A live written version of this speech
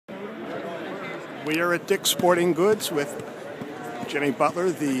We are at Dick's Sporting Goods with Jimmy Butler,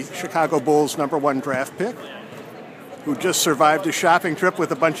 the Chicago Bulls' #1 draft pick, who just survived a shopping trip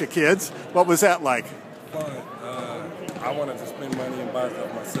with a bunch of kids. What was that like? Fun. I wanted to spend money and buy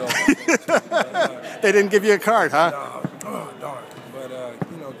stuff myself. They didn't give you a card, huh? No, darn. But,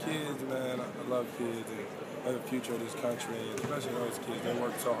 kids, man, I love kids and they're the future of this country, and especially those kids. They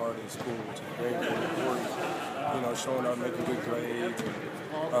work so hard in school, which is very, very important. Showing up, making good grades,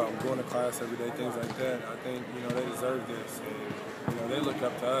 and going to class every day, things like that. I think, they deserve this. And, they look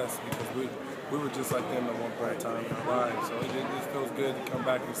up to us because we were just like them at one point in time in our lives. So it just feels good to come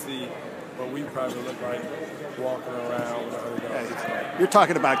back and see what we probably look like walking around with $100. You're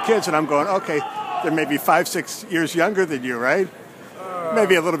talking about kids, and I'm going, okay, they're maybe 5, 6 years younger than you, right?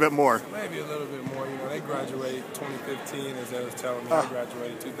 Maybe a little bit more. Maybe a little bit more. They graduated 2015, as they was telling me. They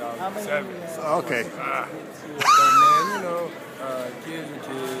graduated 2007. So okay. So, man, kids are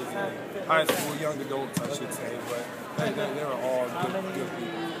kids. And high school, young adults, I should say. But they were all good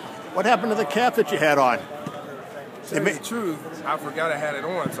people. What happened to the cap that you had on? To tell you the truth, I forgot I had it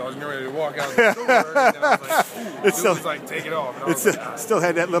on, so I was getting ready to walk out the store, and then I was like, it was like, take it off. It still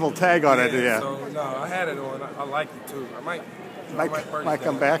had that little tag on it, yeah. So, no, I had it on. I like it, too. I might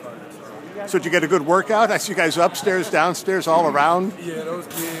come back. So did you get a good workout? I see you guys upstairs, downstairs, all around. Yeah, those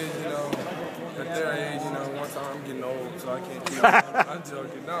kids, at their age, once I'm getting old, so I can't keep up. I'm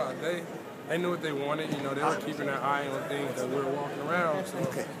joking. No, they knew what they wanted. They were keeping their eye on things that we were walking around. So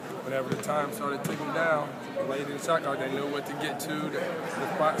whenever the time started ticking down, late in the shot clock, they knew what to get to, the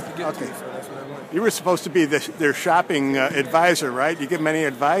spots to get to. So that's what I went. You were supposed to be their shopping advisor, right? You give them any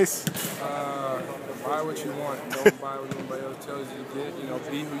advice? Buy what you want. Don't buy what anybody else tells you to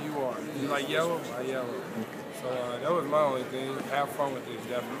get. Be who you are. You like yellow? Buy yellow. So that was my only thing. Have fun with this,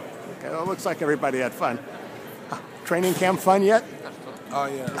 definitely. Okay, well, it looks like everybody had fun. Training camp fun yet? Oh,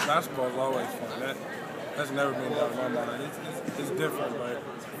 yeah. Basketball is always fun. That's never been done in my mind. It's different, but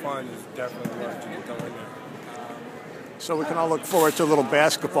fun is definitely what you throw in there. So we can all look forward to a little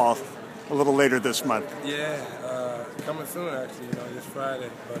basketball a little later this month. Yeah, coming soon, actually, this Friday.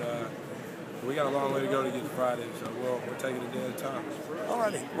 But we got a long way to go to get to Friday, so we'll take it a day at a time. All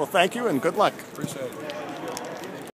righty. Well, thank you and good luck. Appreciate it.